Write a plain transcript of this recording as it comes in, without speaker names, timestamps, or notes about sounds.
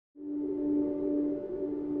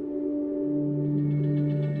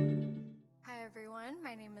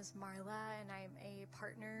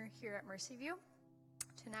here at Mercy View.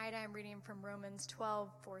 Tonight I'm reading from Romans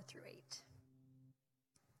 12:4-8.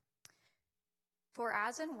 For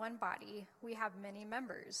as in one body we have many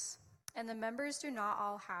members, and the members do not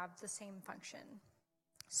all have the same function.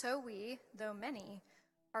 So we, though many,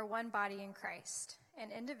 are one body in Christ,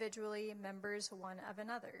 and individually members one of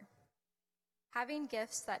another, having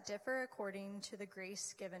gifts that differ according to the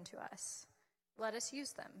grace given to us. Let us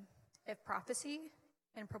use them. If prophecy,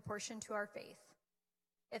 in proportion to our faith.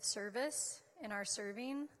 If service, in our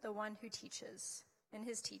serving, the one who teaches, in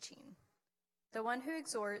his teaching. The one who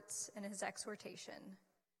exhorts, in his exhortation.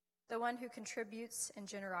 The one who contributes in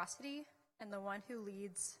generosity, and the one who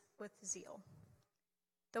leads with zeal.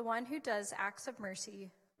 The one who does acts of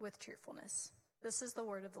mercy with cheerfulness. This is the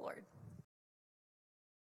word of the Lord.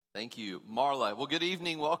 Thank you, Marla. Well, good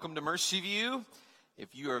evening. Welcome to Mercy View.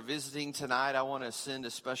 If you are visiting tonight, I want to send a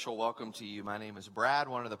special welcome to you. My name is Brad,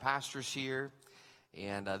 one of the pastors here,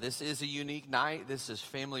 and this is a unique night. This is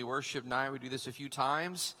family worship night. We do this a few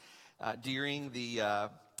times during the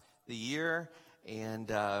year, and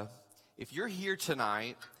if you're here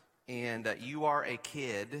tonight and you are a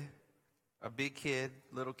kid, a big kid,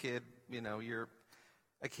 little kid, you're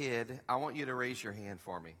a kid, I want you to raise your hand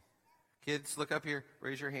for me. Kids, look up here.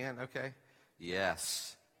 Raise your hand, okay?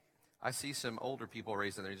 Yes. I see some older people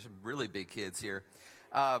raising their, some really big kids here.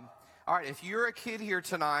 All right, if you're a kid here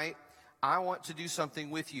tonight, I want to do something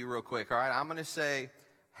with you real quick, all right? I'm going to say,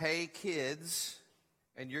 hey, kids,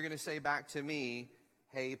 and you're going to say back to me,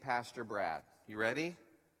 hey, Pastor Brad. You ready?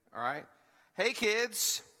 All right? Hey,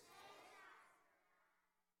 kids.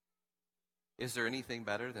 Is there anything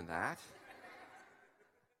better than that?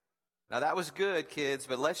 Now, that was good, kids,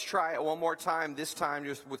 but let's try it one more time, this time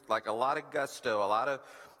just with like a lot of gusto, a lot of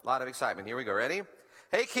excitement. Here we go. Ready?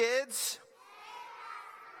 Hey, kids.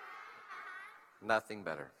 Nothing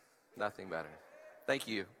better. Nothing better. Thank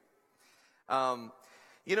you.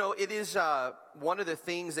 It is one of the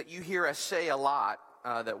things that you hear us say a lot,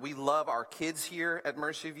 that we love our kids here at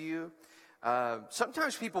Mercy View.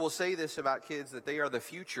 Sometimes people will say this about kids, that they are the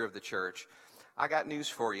future of the church. I got news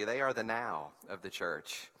for you. They are the now of the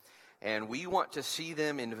church. And we want to see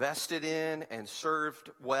them invested in and served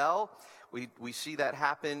well. We see that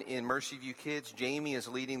happen in Mercy View Kids. Jamie is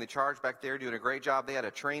leading the charge back there, doing a great job. They had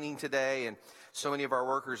a training today, and so many of our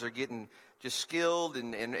workers are getting just skilled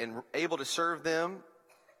and able to serve them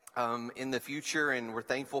in the future, and we're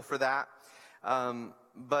thankful for that.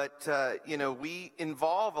 We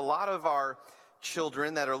involve a lot of our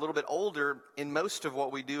children that are a little bit older in most of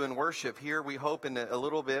what we do in worship. Here we hope in a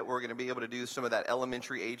little bit we're going to be able to do some of that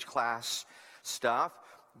elementary age class stuff.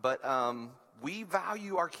 But we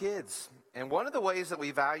value our kids. And one of the ways that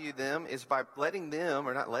we value them is by inviting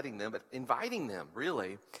them,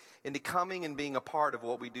 really, into coming and being a part of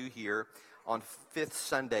what we do here on fifth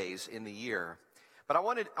Sundays in the year. But I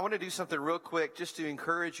want to do something real quick just to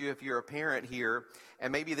encourage you if you're a parent here,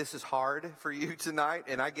 and maybe this is hard for you tonight,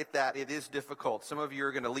 and I get that it is difficult. Some of you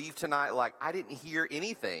are going to leave tonight like, I didn't hear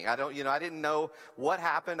anything. I didn't know what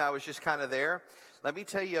happened. I was just kind of there. Let me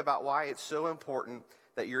tell you about why it's so important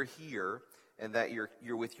that you're here and that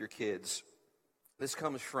you're with your kids. This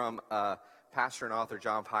comes from pastor and author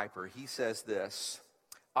John Piper. He says this: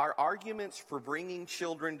 our arguments for bringing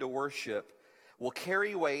children to worship will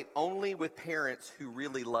carry weight only with parents who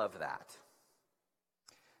really love that.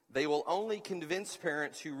 They will only convince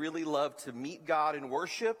parents who really love to meet God in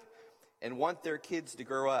worship and want their kids to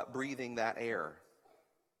grow up breathing that air.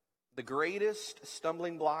 The greatest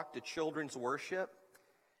stumbling block to children's worship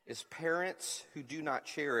is parents who do not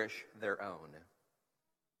cherish their own.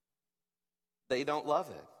 They don't love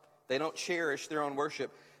it. They don't cherish their own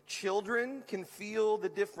worship. Children can feel the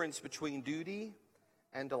difference between duty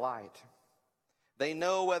and delight. They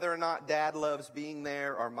know whether or not dad loves being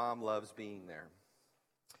there or mom loves being there.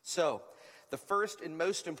 So, the first and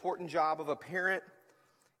most important job of a parent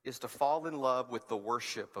is to fall in love with the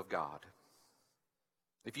worship of God.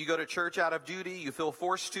 If you go to church out of duty, you feel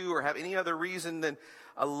forced to, or have any other reason than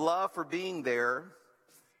a love for being there,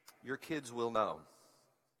 your kids will know.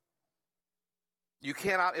 You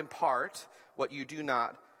cannot impart what you do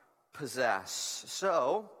not possess.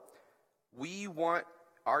 So, we want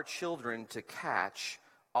our children to catch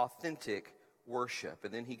authentic worship.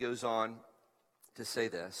 And then he goes on to say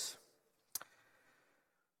this: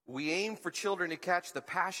 we aim for children to catch the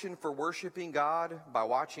passion for worshiping God by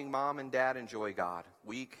watching mom and dad enjoy God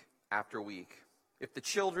week after week. If the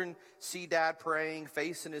children see dad praying,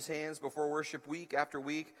 face in his hands before worship week after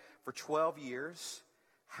week for 12 years,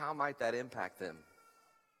 how might that impact them?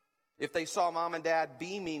 If they saw mom and dad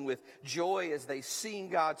beaming with joy as they sing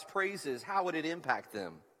God's praises, how would it impact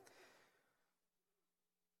them?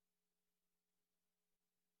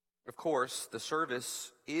 Of course, the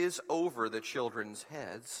service is over the children's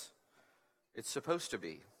heads. It's supposed to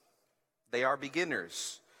be. They are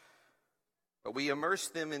beginners. But we immerse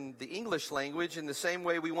them in the English language in the same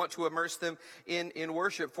way we want to immerse them in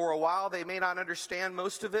worship. For a while, they may not understand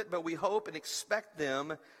most of it, but we hope and expect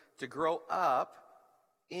them to grow up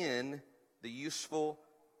in the use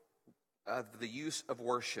of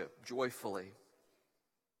worship joyfully.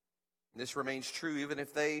 This remains true even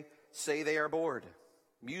if they say they are bored.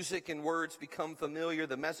 Music and words become familiar.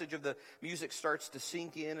 The message of the music starts to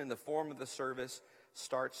sink in, and the form of the service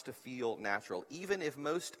starts to feel natural. Even if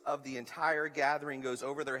most of the entire gathering goes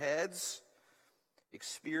over their heads,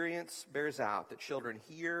 experience bears out that children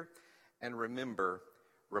hear and remember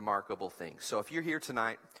remarkable things. So if you're here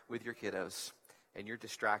tonight with your kiddos and you're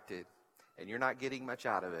distracted and you're not getting much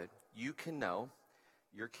out of it, you can know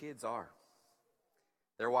your kids are.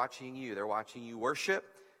 They're watching you. They're watching you worship.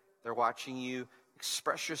 They're watching you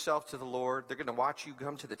express yourself to the Lord. They're going to watch you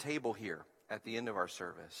come to the table here at the end of our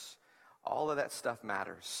service. All of that stuff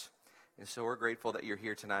matters. And so we're grateful that you're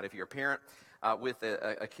here tonight if you're a parent with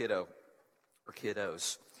a kiddo or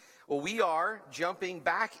kiddos. Well, we are jumping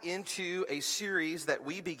back into a series that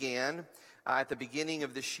we began at the beginning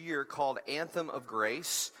of this year called Anthem of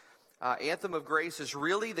Grace. Anthem of Grace is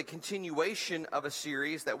really the continuation of a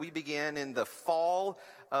series that we began in the fall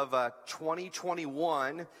of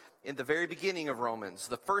 2021 in the very beginning of Romans.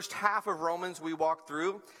 The first half of Romans we walked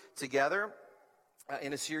through together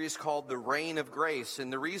in a series called The Reign of Grace.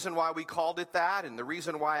 And the reason why we called it that and the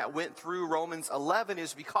reason why I went through Romans 11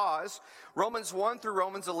 is because Romans 1 through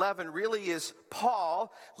Romans 11 really is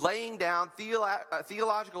Paul laying down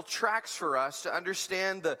theological tracks for us to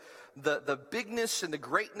understand the bigness and the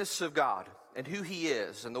greatness of God and who he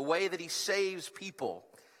is and the way that he saves people.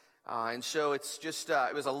 And so it's just,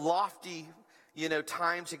 it was a lofty,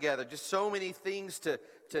 time together. Just so many things to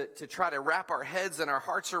try to wrap our heads and our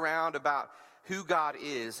hearts around about who God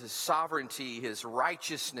is, his sovereignty, his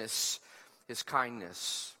righteousness, his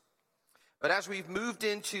kindness. But as we've moved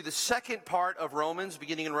into the second part of Romans,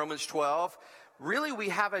 beginning in Romans 12, really we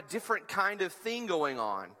have a different kind of thing going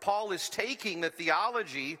on. Paul is taking the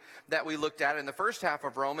theology that we looked at in the first half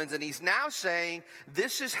of Romans, and he's now saying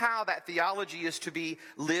this is how that theology is to be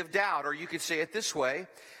lived out. Or you could say it this way: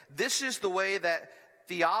 this is the way that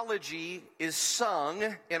theology is sung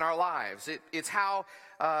in our lives. It's how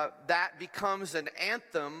that becomes an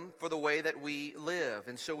anthem for the way that we live.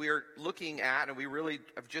 And so we are looking at, and we really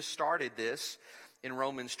have just started this in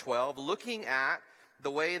Romans 12, looking at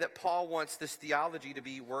the way that Paul wants this theology to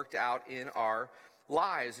be worked out in our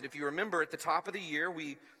lives. And if you remember, at the top of the year,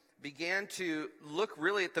 we began to look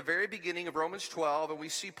really at the very beginning of Romans 12, and we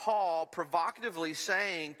see Paul provocatively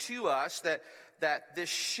saying to us that this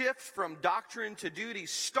shift from doctrine to duty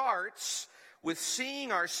starts with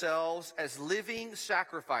seeing ourselves as living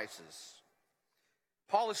sacrifices.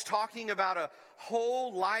 Paul is talking about a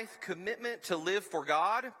whole life commitment to live for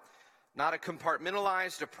God, not a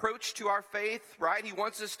compartmentalized approach to our faith, right? He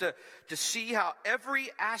wants us to see how every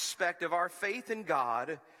aspect of our faith in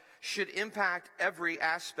God should impact every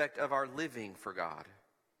aspect of our living for God.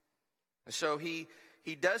 And so he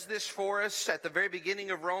does this for us at the very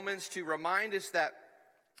beginning of Romans to remind us that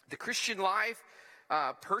the Christian life,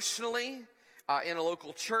 personally, in a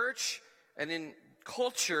local church and in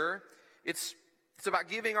culture, it's about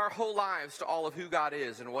giving our whole lives to all of who God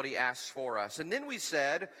is and what he asks for us. And then we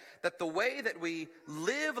said that the way that we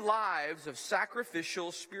live lives of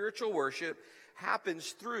sacrificial spiritual worship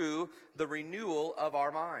happens through the renewal of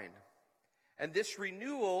our mind. And this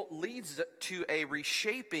renewal leads to a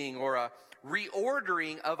reshaping or a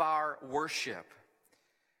reordering of our worship.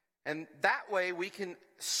 And that way we can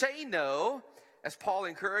say no, as Paul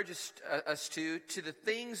encourages us to the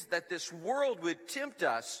things that this world would tempt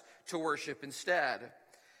us to worship instead.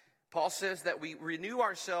 Paul says that we renew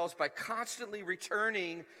ourselves by constantly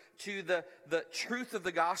returning to the truth of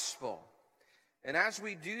the gospel. And as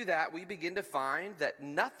we do that, we begin to find that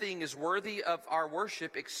nothing is worthy of our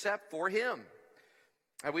worship except for him.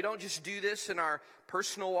 And we don't just do this in our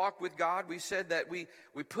personal walk with God. We said that we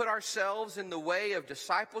put ourselves in the way of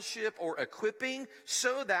discipleship or equipping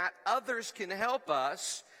so that others can help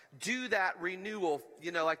us do that renewal.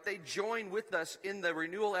 Like they join with us in the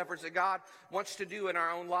renewal efforts that God wants to do in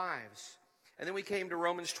our own lives. And then we came to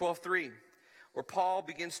Romans 12:3, where Paul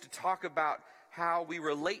begins to talk about how we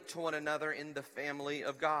relate to one another in the family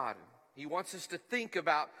of God. He wants us to think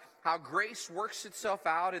about how grace works itself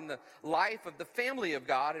out in the life of the family of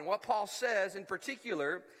God. And what Paul says in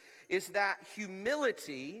particular is that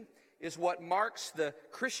humility is what marks the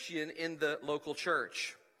Christian in the local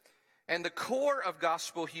church. And the core of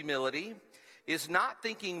gospel humility is not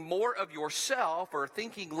thinking more of yourself or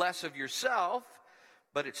thinking less of yourself,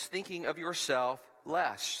 but it's thinking of yourself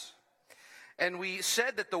less. And we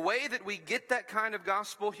said that the way that we get that kind of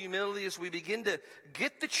gospel humility is we begin to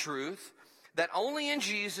get the truth that only in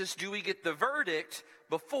Jesus do we get the verdict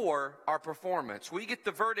before our performance. We get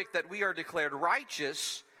the verdict that we are declared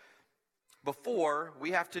righteous before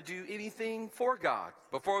we have to do anything for God,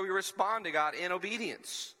 before we respond to God in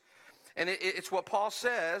obedience. And it's what Paul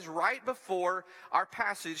says right before our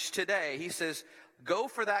passage today. He says, go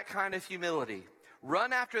for that kind of humility.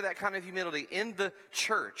 Run after that kind of humility in the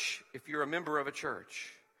church, if you're a member of a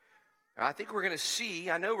church. I think we're going to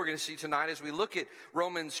see, I know we're going to see tonight as we look at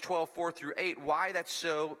Romans 12:4-8, why that's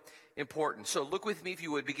so important. So look with me, if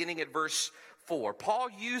you would, beginning at verse 4. Paul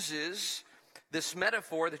uses this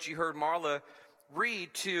metaphor that you heard Marla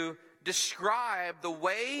read to describe the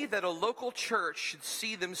way that a local church should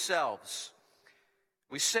see themselves.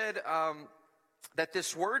 We said that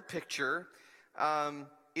this word picture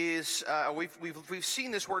we've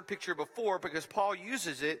seen this word picture before because Paul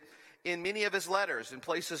uses it in many of his letters in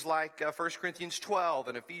places like 1 Corinthians 12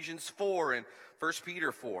 and Ephesians 4 and 1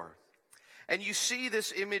 Peter 4. And you see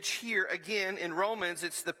this image here again in Romans.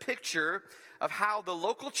 It's the picture of how the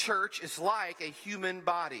local church is like a human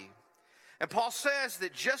body. And Paul says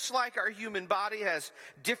that just like our human body has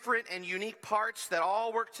different and unique parts that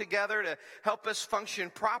all work together to help us function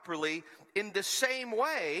properly, in the same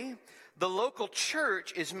way, the local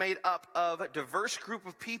church is made up of a diverse group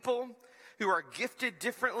of people who are gifted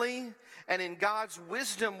differently. And in God's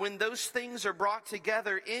wisdom, when those things are brought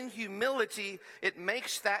together in humility, it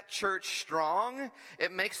makes that church strong,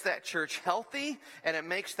 it makes that church healthy, and it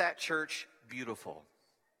makes that church beautiful.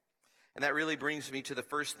 And that really brings me to the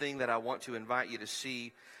first thing that I want to invite you to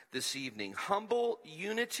see this evening. Humble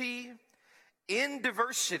unity in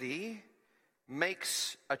diversity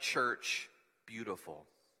makes a church beautiful.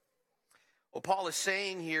 What Paul is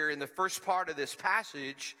saying here in the first part of this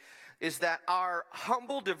passage is that our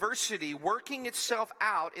humble diversity working itself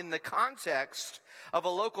out in the context of a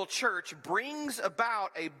local church brings about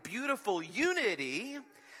a beautiful unity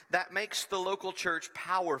that makes the local church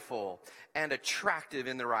powerful and attractive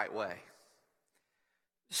in the right way.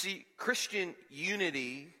 See, Christian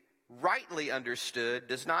unity, rightly understood,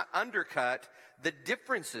 does not undercut the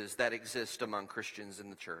differences that exist among Christians in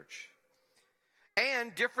the church.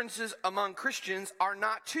 And differences among Christians are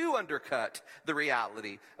not to undercut the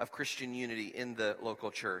reality of Christian unity in the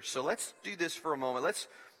local church. So let's do this for a moment. Let's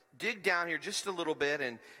dig down here just a little bit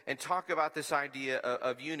and talk about this idea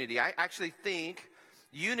of unity. I actually think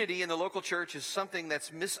unity in the local church is something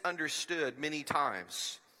that's misunderstood many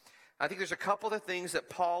times. I think there's a couple of things that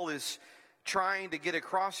Paul is trying to get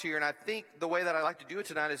across here, and I think the way that I like to do it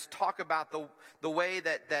tonight is talk about the way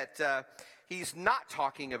that he's not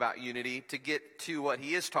talking about unity to get to what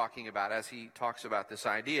he is talking about as he talks about this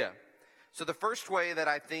idea. So the first way that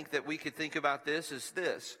I think that we could think about this is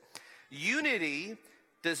this. Unity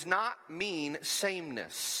does not mean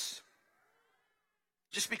sameness.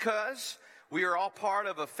 Just because we are all part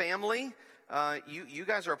of a family, you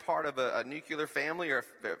guys are a part of a nuclear family, or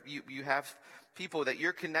you have people that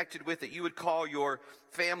you're connected with that you would call your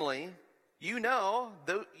family, you know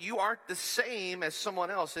you aren't the same as someone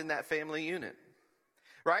else in that family unit,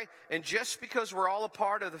 right? And just because we're all a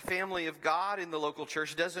part of the family of God in the local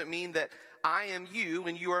church doesn't mean that I am you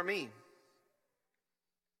and you are me.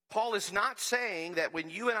 Paul is not saying that when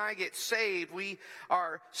you and I get saved, we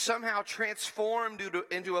are somehow transformed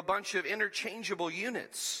into a bunch of interchangeable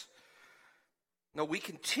units. No, we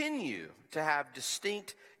continue to have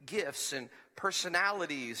distinct gifts and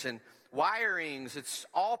personalities and wirings. It's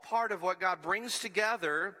all part of what God brings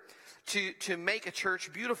together to make a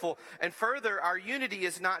church beautiful. And further, our unity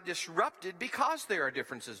is not disrupted because there are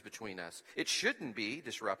differences between us. It shouldn't be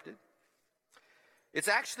disrupted. It's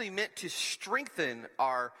actually meant to strengthen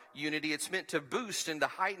our unity. It's meant to boost and to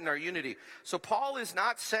heighten our unity. So Paul is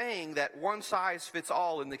not saying that one size fits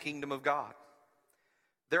all in the kingdom of God.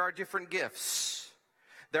 There are different gifts.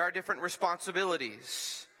 There are different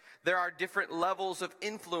responsibilities. There are different levels of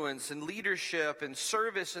influence and leadership and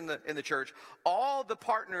service in the church. All the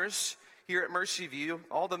partners here at Mercy View,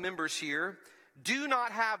 all the members here, do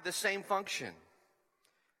not have the same function.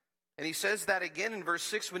 And he says that again in verse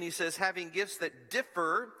 6 when he says, having gifts that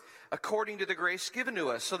differ according to the grace given to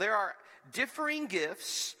us. So there are differing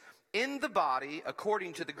gifts in the body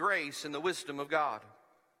according to the grace and the wisdom of God.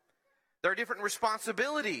 There are different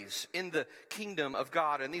responsibilities in the kingdom of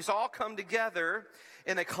God, and these all come together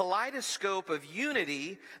in a kaleidoscope of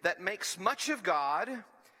unity that makes much of God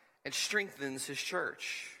and strengthens his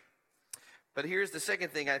church. But here's the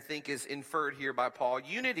second thing I think is inferred here by Paul.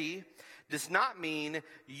 Unity does not mean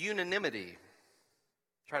unanimity.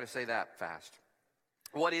 Try to say that fast.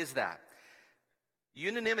 What is that?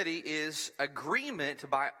 Unanimity is agreement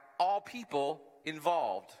by all people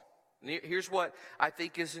involved. Here's what I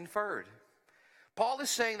think is inferred. Paul is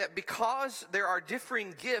saying that because there are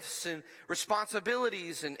differing gifts and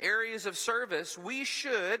responsibilities and areas of service, we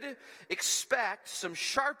should expect some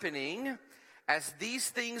sharpening as these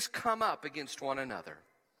things come up against one another.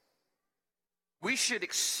 We should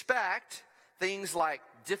expect things like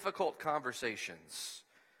difficult conversations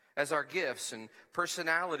as our gifts and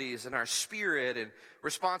personalities and our spirit and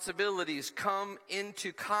responsibilities come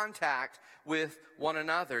into contact with one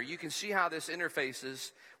another. You can see how this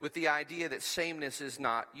interfaces with the idea that sameness is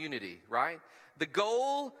not unity, right? The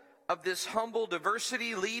goal of this humble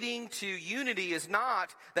diversity leading to unity is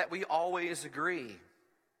not that we always agree.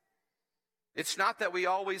 It's not that we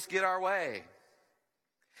always get our way.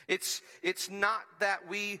 It's not that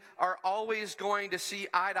we are always going to see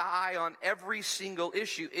eye to eye on every single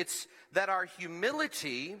issue. It's that our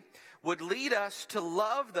humility would lead us to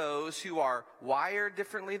love those who are wired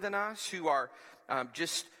differently than us, who are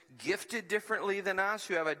just gifted differently than us,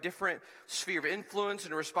 who have a different sphere of influence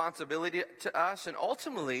and responsibility to us, and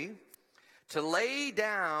ultimately to lay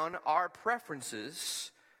down our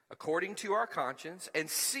preferences according to our conscience and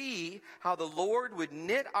see how the Lord would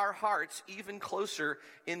knit our hearts even closer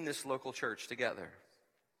in this local church together.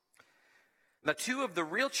 Now, two of the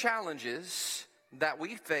real challenges that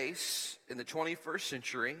we face in the 21st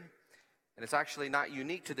century, and it's actually not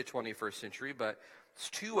unique to the 21st century, but it's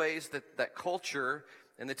two ways that culture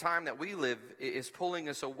and the time that we live is pulling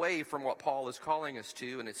us away from what Paul is calling us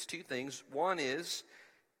to, and it's two things. One is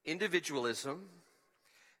individualism,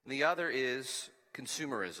 and the other is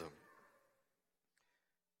consumerism.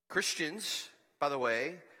 Christians, by the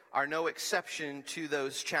way, are no exception to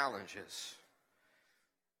those challenges.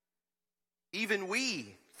 Even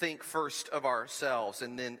we think first of ourselves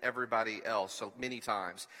and then everybody else so many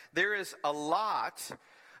times. There is a lot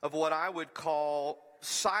of what I would call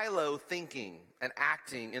silo thinking and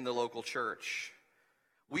acting in the local church.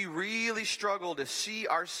 We really struggle to see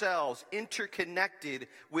ourselves interconnected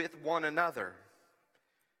with one another.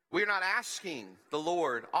 We're not asking the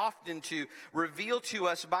Lord often to reveal to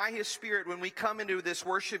us by His Spirit when we come into this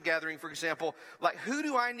worship gathering, for example, like, who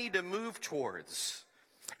do I need to move towards?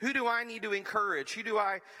 Who do I need to encourage? Who do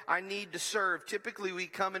I need to serve? Typically, we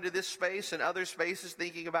come into this space and other spaces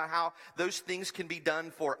thinking about how those things can be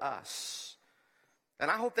done for us.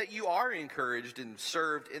 And I hope that you are encouraged and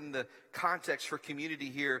served in the context for community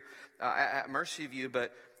here at Mercy View,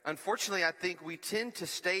 but unfortunately, I think we tend to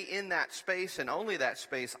stay in that space and only that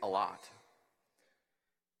space a lot.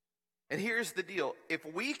 And here's the deal. If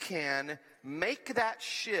we can make that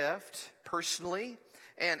shift personally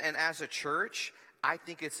and as a church, I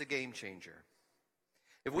think it's a game changer.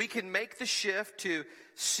 If we can make the shift to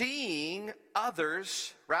seeing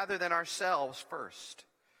others rather than ourselves first.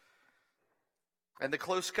 And the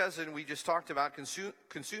close cousin we just talked about,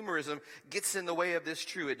 consumerism, gets in the way of this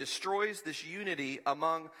true. It destroys this unity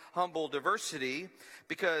among humble diversity,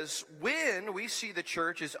 because when we see the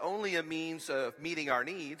church as only a means of meeting our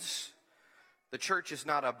needs, the church is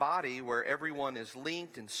not a body where everyone is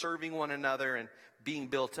linked and serving one another and being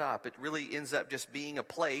built up. It really ends up just being a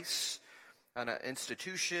place, an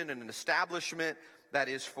institution, and an establishment that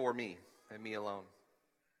is for me and me alone.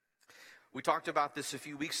 We talked about this a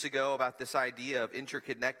few weeks ago, about this idea of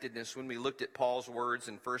interconnectedness when we looked at Paul's words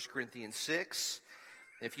in 1 Corinthians 6.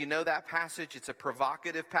 If you know that passage, it's a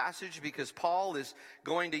provocative passage because Paul is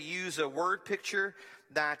going to use a word picture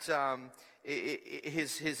that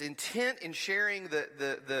his intent in sharing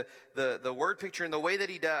the word picture in the way that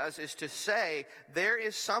he does is to say there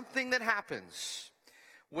is something that happens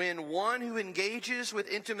when one who engages with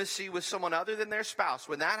intimacy with someone other than their spouse,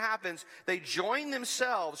 when that happens, they join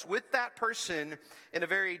themselves with that person in a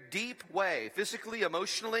very deep way, physically,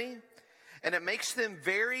 emotionally, and it makes them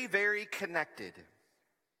very, very connected.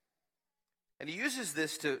 And he uses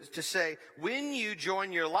this to say, when you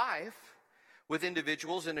join your life with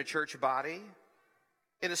individuals in a church body,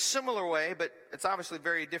 in a similar way, but it's obviously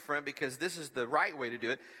very different because this is the right way to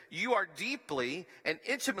do it, you are deeply and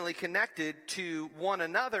intimately connected to one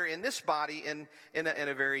another in this body in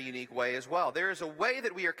a very unique way as well. There is a way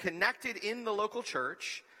that we are connected in the local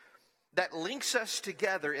church that links us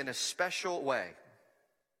together in a special way.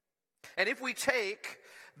 And if we take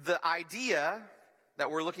the idea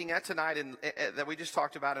that we're looking at tonight and that we just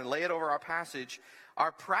talked about and lay it over our passage,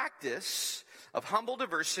 our practice of humble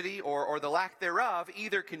diversity or the lack thereof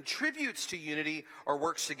either contributes to unity or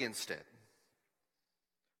works against it.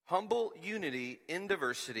 Humble unity in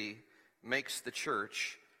diversity makes the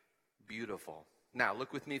church beautiful. Now,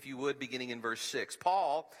 look with me, if you would, beginning in verse 6.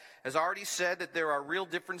 Paul has already said that there are real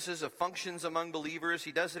differences of functions among believers.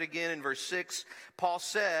 He does it again in verse 6. Paul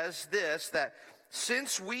says this, that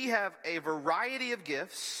since we have a variety of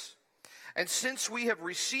gifts, and since we have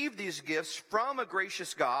received these gifts from a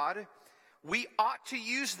gracious God, we ought to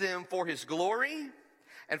use them for his glory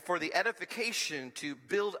and for the edification to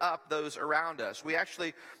build up those around us. We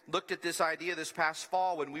actually looked at this idea this past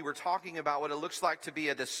fall when we were talking about what it looks like to be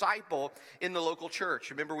a disciple in the local church.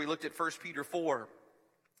 Remember, we looked at 1 Peter 4.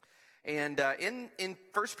 And in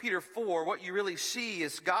 1 Peter 4, what you really see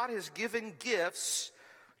is God has given gifts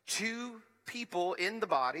to people in the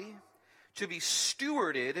body to be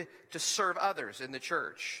stewarded to serve others in the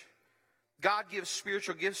church. God gives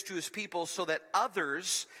spiritual gifts to his people so that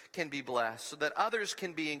others can be blessed, so that others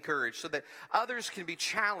can be encouraged, so that others can be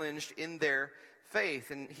challenged in their faith.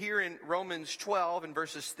 And here in Romans 12, in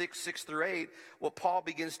verses 6 through 8, what Paul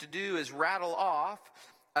begins to do is rattle off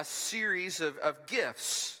a series of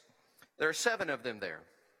gifts. There are 7 of them there.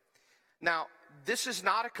 Now, this is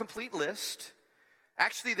not a complete list.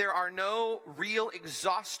 Actually, there are no real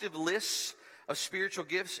exhaustive lists of spiritual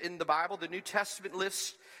gifts in the Bible. The New Testament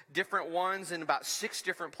lists different ones in about 6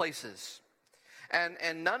 different places.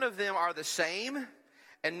 And none of them are the same,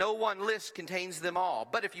 and no one list contains them all.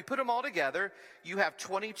 But if you put them all together, you have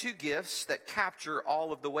 22 gifts that capture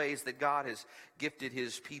all of the ways that God has gifted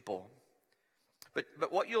his people.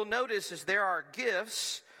 But what you'll notice is there are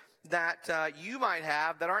gifts that you might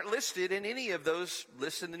have that aren't listed in any of those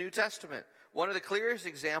lists in the New Testament. One of the clearest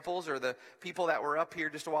examples are the people that were up here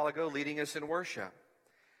just a while ago leading us in worship.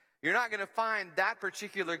 You're not going to find that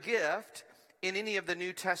particular gift in any of the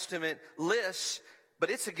New Testament lists,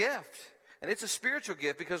 but it's a gift. And it's a spiritual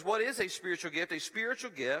gift, because what is a spiritual gift? A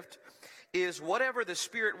spiritual gift is whatever the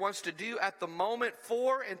Spirit wants to do at the moment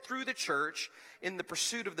for and through the church in the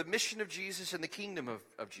pursuit of the mission of Jesus and the kingdom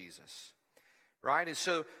of Jesus. Right? And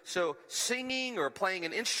so singing or playing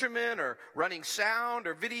an instrument or running sound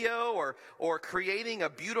or video or creating a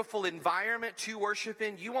beautiful environment to worship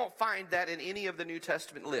in, you won't find that in any of the New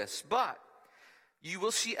Testament lists. But you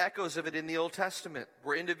will see echoes of it in the Old Testament,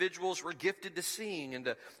 where individuals were gifted to sing and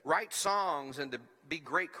to write songs and to be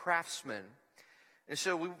great craftsmen. And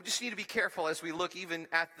so we just need to be careful as we look even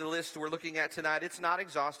at the list we're looking at tonight. It's not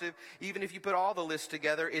exhaustive. Even if you put all the lists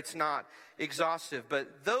together, it's not exhaustive.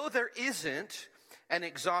 But though there isn't an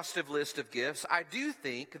exhaustive list of gifts, I do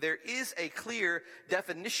think there is a clear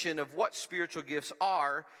definition of what spiritual gifts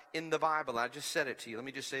are in the Bible. I just said it to you. Let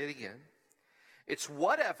me just say it again. It's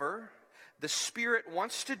whatever the Spirit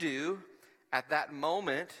wants to do at that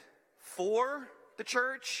moment for the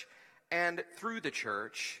church and through the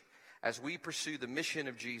church as we pursue the mission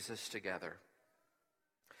of Jesus together.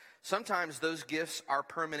 Sometimes those gifts are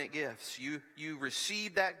permanent gifts. You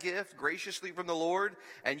receive that gift graciously from the Lord,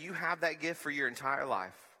 and you have that gift for your entire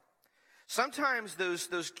life. Sometimes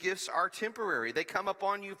those gifts are temporary. They come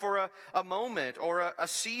upon you for a moment or a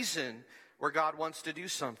season where God wants to do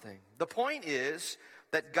something. The point is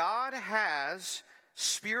that God has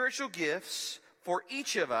spiritual gifts for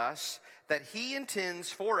each of us that he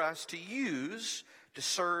intends for us to use to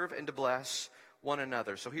serve and to bless one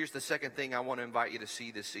another. So here's the second thing I want to invite you to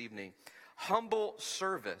see this evening. Humble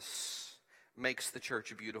service makes the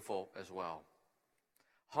church beautiful as well.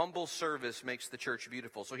 Humble service makes the church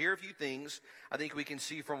beautiful. So here are a few things I think we can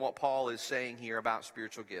see from what Paul is saying here about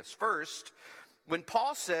spiritual gifts. First, when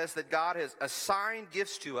Paul says that God has assigned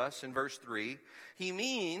gifts to us in verse 3, he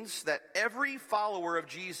means that every follower of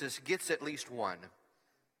Jesus gets at least one.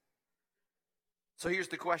 So here's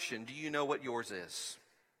the question. Do you know what yours is?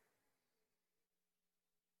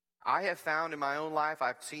 I have found in my own life,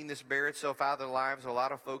 I've seen this bear itself out of the lives of a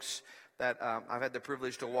lot of folks that I've had the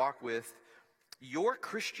privilege to walk with. Your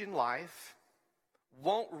Christian life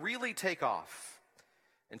won't really take off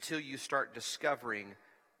until you start discovering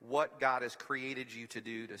what God has created you to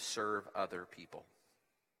do to serve other people.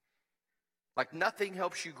 Like nothing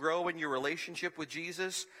helps you grow in your relationship with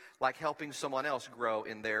Jesus like helping someone else grow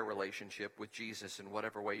in their relationship with Jesus in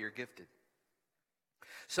whatever way you're gifted.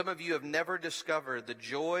 Some of you have never discovered the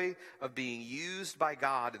joy of being used by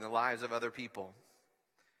God in the lives of other people.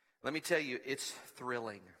 Let me tell you, it's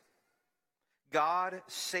thrilling. God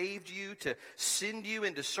saved you to send you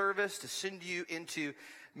into service, to send you into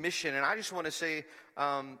mission. And I just want to say,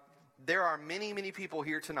 there are many, many people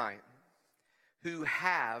here tonight who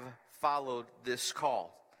have followed this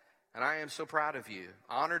call. And I am so proud of you.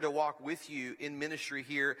 Honored to walk with you in ministry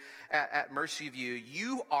here at Mercy View.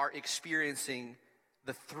 You are experiencing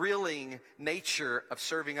the thrilling nature of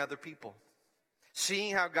serving other people.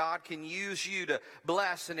 Seeing how God can use you to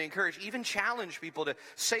bless and encourage, even challenge people to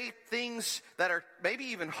say things that are maybe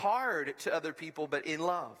even hard to other people, but in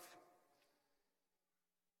love.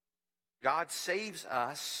 God saves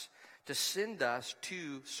us to send us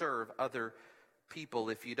to serve other people.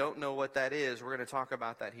 If you don't know what that is, we're going to talk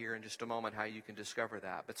about that here in just a moment, how you can discover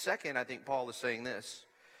that. But second, I think Paul is saying this: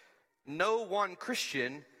 no one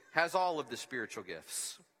Christian has all of the spiritual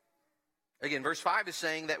gifts. Again, verse 5 is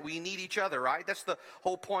saying that we need each other, right? That's the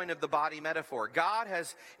whole point of the body metaphor. God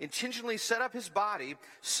has intentionally set up his body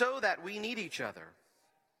so that we need each other.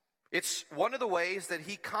 It's one of the ways that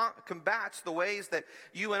he combats the ways that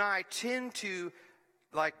you and I tend to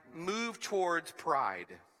move towards pride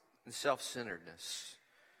and self-centeredness.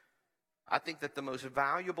 I think that the most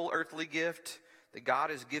valuable earthly gift that God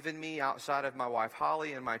has given me outside of my wife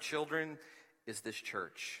Holly and my children is this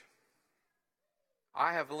church.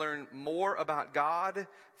 I have learned more about God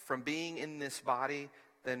from being in this body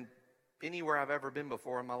than anywhere I've ever been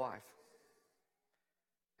before in my life.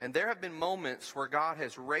 And there have been moments where God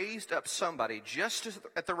has raised up somebody just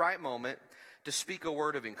at the right moment to speak a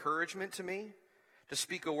word of encouragement to me, to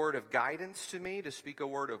speak a word of guidance to me, to speak a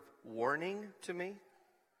word of warning to me,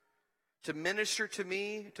 to minister to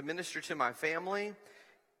me, to minister to my family.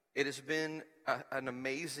 It has been an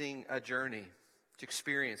amazing journey to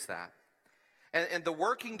experience that. And the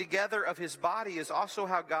working together of his body is also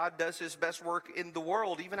how God does his best work in the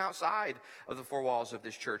world, even outside of the four walls of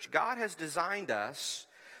this church. God has designed us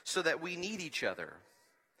so that we need each other.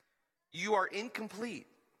 You are incomplete.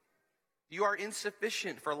 You are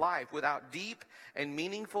insufficient for life without deep and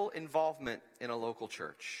meaningful involvement in a local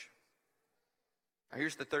church. Now,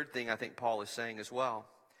 here's the third thing I think Paul is saying as well.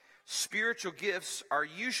 Spiritual gifts are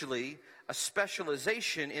usually a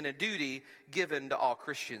specialization in a duty given to all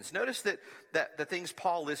Christians. Notice that the things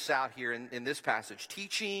Paul lists out here in this passage: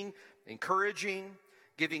 teaching, encouraging,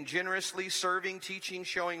 giving generously, serving, teaching,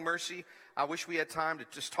 showing mercy. I wish we had time to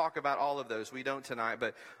just talk about all of those. We don't tonight,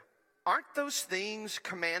 but aren't those things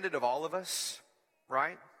commanded of all of us,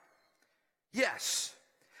 right? Yes.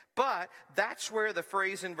 But that's where the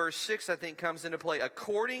phrase in verse 6, I think, comes into play.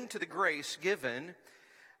 According to the grace given,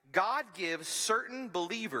 God gives certain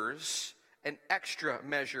believers an extra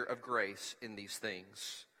measure of grace in these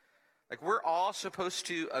things. Like, we're all supposed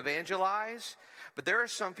to evangelize, but there are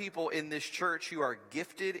some people in this church who are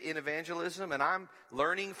gifted in evangelism, and I'm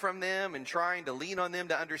learning from them and trying to lean on them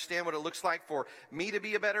to understand what it looks like for me to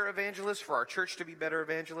be a better evangelist, for our church to be better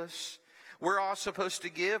evangelists. We're all supposed to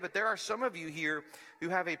give, but there are some of you here who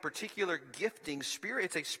have a particular gifting spirit.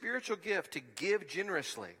 It's a spiritual gift to give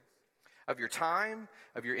generously of your time,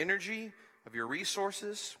 of your energy, of your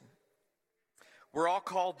resources. We're all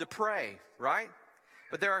called to pray, right?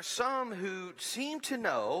 But there are some who seem to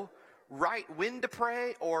know right when to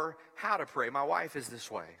pray or how to pray. My wife is this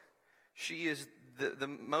way. She is the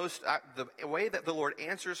way that the Lord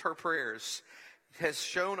answers her prayers has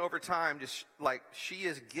shown over time, just like she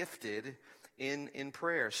is gifted in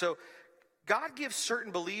prayer. So God gives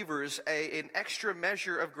certain believers an extra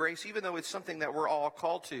measure of grace, even though it's something that we're all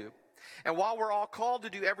called to. And while we're all called to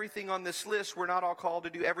do everything on this list, we're not all called to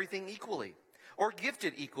do everything equally or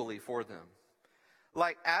gifted equally for them.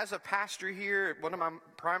 Like, as a pastor here, one of my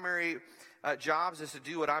primary jobs is to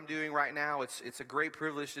do what I'm doing right now. It's a great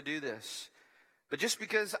privilege to do this. But just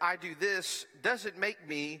because I do this doesn't make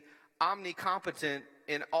me omnicompetent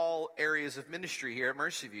in all areas of ministry here at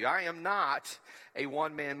Mercy View. I am not a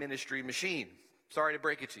one-man ministry machine. Sorry to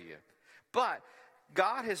break it to you. But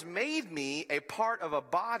God has made me a part of a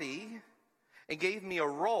body and gave me a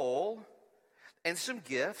role and some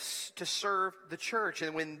gifts to serve the church.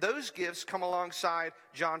 And when those gifts come alongside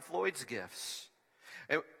John Floyd's gifts,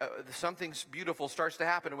 something beautiful starts to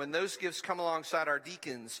happen. When those gifts come alongside our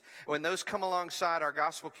deacons, when those come alongside our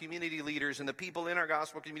gospel community leaders and the people in our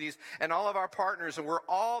gospel communities and all of our partners, and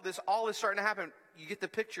all is starting to happen. You get the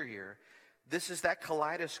picture here. This is that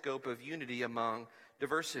kaleidoscope of unity among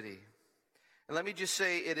diversity. And let me just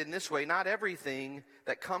say it in this way: not everything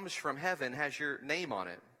that comes from heaven has your name on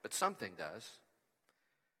it, but something does.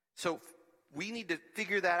 So we need to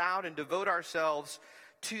figure that out and devote ourselves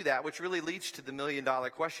to that, which really leads to the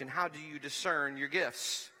million-dollar question: how do you discern your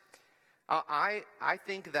gifts? I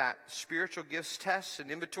think that spiritual gifts tests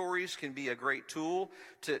and inventories can be a great tool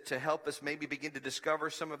to help us maybe begin to discover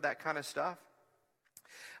some of that kind of stuff.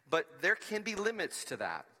 But there can be limits to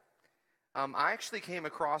that. I actually came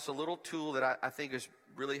across a little tool that I think is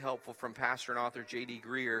really helpful from pastor and author J.D.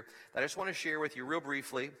 Greer that I just want to share with you real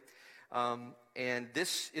briefly. And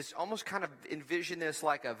this is almost kind of envision this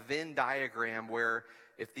like a Venn diagram, where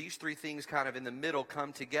if these three things kind of in the middle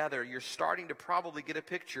come together, you're starting to probably get a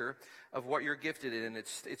picture of what you're gifted in.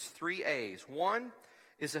 It's three A's. One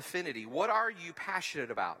is affinity. What are you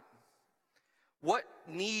passionate about? What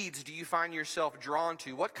needs do you find yourself drawn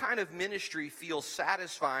to? What kind of ministry feels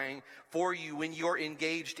satisfying for you when you're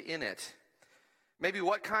engaged in it? Maybe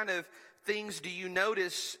what kind of things do you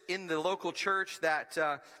notice in the local church that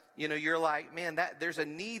you're like, man, that there's a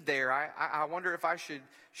need there. I wonder if I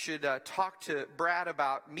should talk to Brad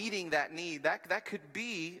about meeting that need. That could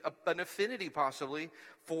be an affinity possibly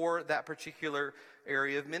for that particular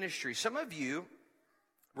area of ministry. Some of you,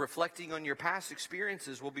 reflecting on your past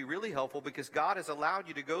experiences will be really helpful because God has allowed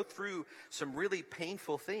you to go through some really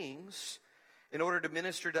painful things in order to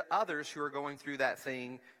minister to others who are going through that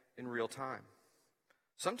thing in real time.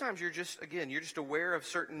 Sometimes you're just aware of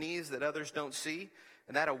certain needs that others don't see,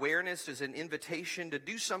 and that awareness is an invitation to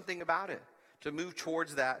do something about it, to move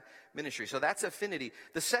towards that ministry. So that's affinity.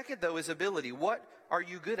 The second, though, is ability. What are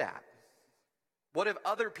you good at? What have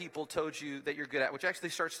other people told you that you're good at? Which actually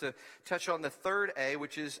starts to touch on the third A,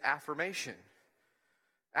 which is affirmation.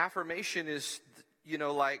 Affirmation is,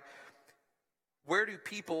 like, where do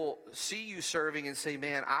people see you serving and say,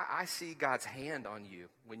 man, I see God's hand on you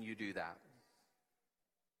when you do that?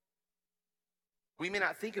 We may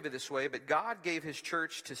not think of it this way, but God gave his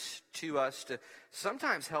church to us to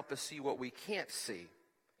sometimes help us see what we can't see,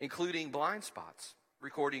 including blind spots.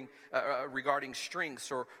 Regarding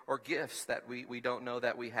strengths or gifts that we don't know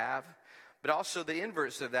that we have. But also the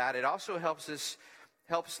inverse of that, it also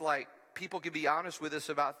helps like people can be honest with us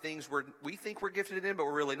about things where we think we're gifted in, but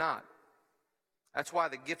we're really not. That's why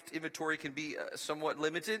the gift inventory can be somewhat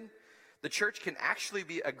limited. The church can actually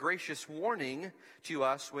be a gracious warning to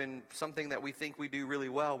us when something that we think we do really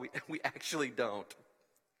well, we actually don't.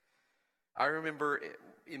 I remember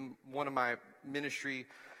in one of my ministry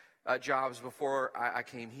jobs before I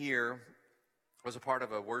came here, I was a part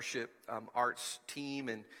of a worship arts team,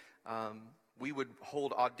 and we would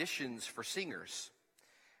hold auditions for singers.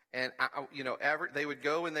 And they would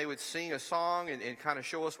go and they would sing a song and kind of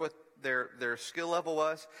show us what their skill level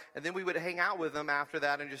was, and then we would hang out with them after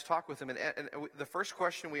that and just talk with them. And the first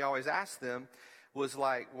question we always asked them was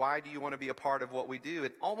like, why do you want to be a part of what we do?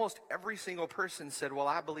 And almost every single person said, well,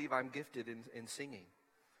 I believe I'm gifted in singing.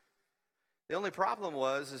 The only problem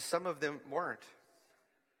is some of them weren't.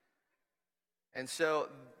 And so,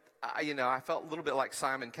 I felt a little bit like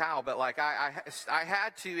Simon Cowell, but like I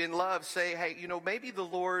had to, in love, say, hey, maybe the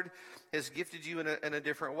Lord has gifted you in a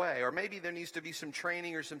different way, or maybe there needs to be some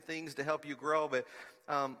training or some things to help you grow. But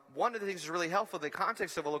one of the things that's really helpful in the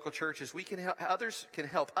context of a local church is others can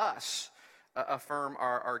help us affirm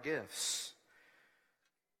our gifts.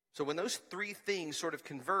 So when those three things sort of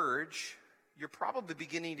converge, you're probably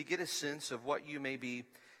beginning to get a sense of what you may be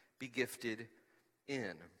gifted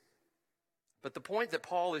in. But the point that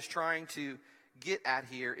Paul is trying to get at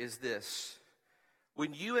here is this.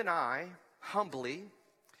 When you and I humbly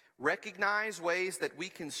recognize ways that we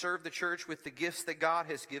can serve the church with the gifts that God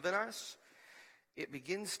has given us, it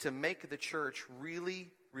begins to make the church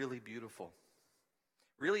really, really beautiful,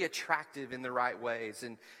 really attractive in the right ways.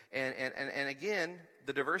 And again,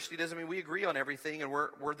 the diversity doesn't mean we agree on everything and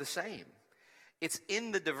we're the same. It's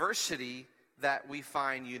in the diversity that we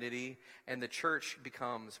find unity, and the church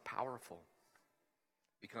becomes powerful,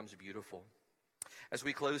 becomes beautiful. As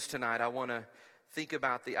we close tonight, I want to think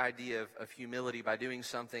about the idea of humility by doing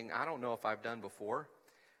something I don't know if I've done before.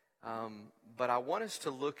 But I want us to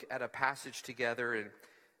look at a passage together,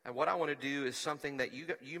 and what I want to do is something that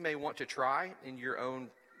you may want to try in your own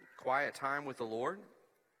quiet time with the Lord.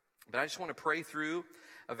 But I just want to pray through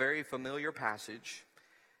a very familiar passage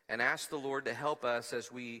and ask the Lord to help us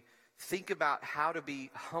as we think about how to be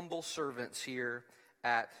humble servants here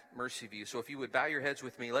at Mercy View. So if you would bow your heads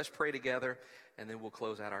with me, let's pray together, and then we'll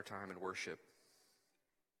close out our time in worship.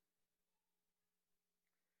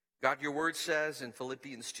 God, your word says in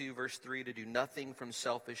Philippians 2, verse 3, to do nothing from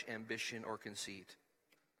selfish ambition or conceit,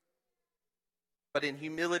 but in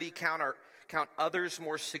humility count others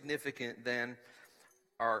more significant than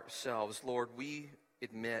ourselves. Lord, we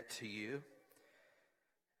admit to you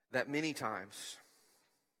that many times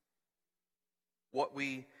what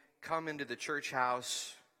we come into the church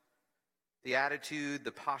house, the attitude,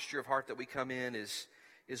 the posture of heart that we come in is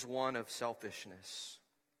one of selfishness.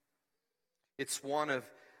 It's one of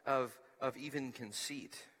even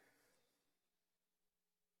conceit.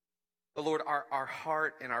 But Lord, our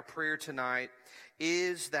heart and our prayer tonight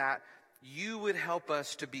is that you would help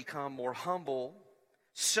us to become more humble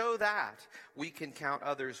so that we can count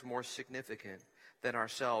others more significant than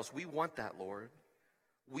ourselves. We want that, Lord.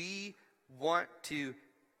 We want to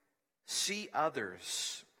see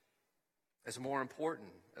others as more important,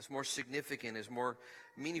 as more significant, as more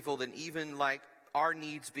meaningful than even like our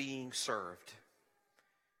needs being served.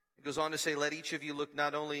 It goes on to say, let each of you look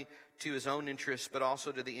not only to his own interests, but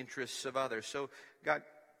also to the interests of others. So, God,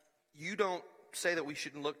 you don't say that we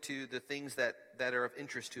shouldn't look to the things that are of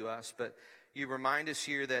interest to us, but you remind us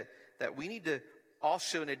here that we need to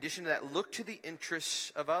also, in addition to that, look to the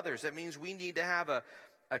interests of others. That means we need to have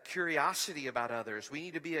a curiosity about others. We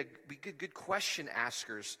need to be good question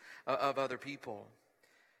askers of other people.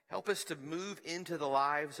 Help us to move into the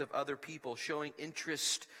lives of other people, showing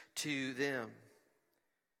interest to them.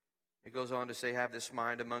 It goes on to say, have this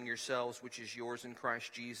mind among yourselves, which is yours in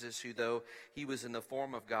Christ Jesus, who though he was in the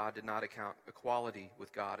form of God, did not account equality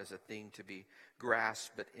with God as a thing to be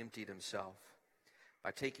grasped, but emptied himself by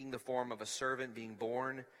taking the form of a servant, being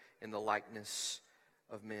born in the likeness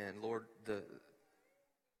of men. Lord,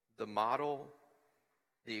 the model,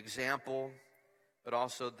 the example, but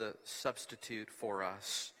also the substitute for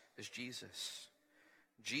us is Jesus.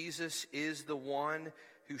 Jesus is the one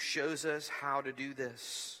who shows us how to do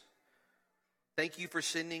this. Thank you for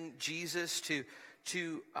sending Jesus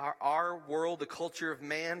to our world, the culture of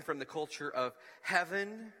man, from the culture of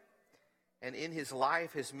heaven. And in his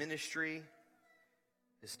life, his ministry,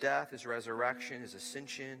 his death, his resurrection, his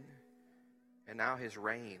ascension, and now his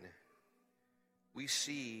reign, we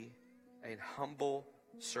see a humble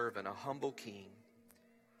servant, a humble king.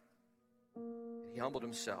 He humbled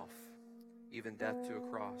himself, even death to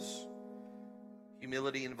a cross.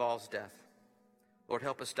 Humility involves death. Lord,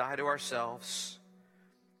 help us die to ourselves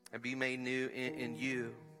and be made new in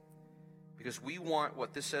you, because we want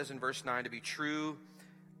what this says in verse 9 to be true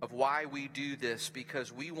of why we do this,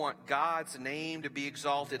 because we want God's name to be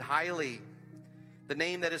exalted highly, the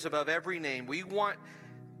name that is above every name. We want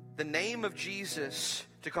the name of Jesus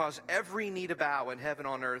to cause every knee to bow in heaven,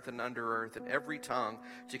 on earth, and under earth, and every tongue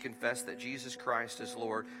to confess that Jesus Christ is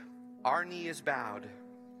Lord. Our knee is bowed.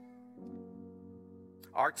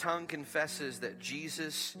 Our tongue confesses that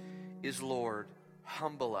Jesus is Lord.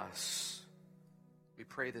 Humble us. We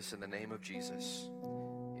pray this in the name of Jesus.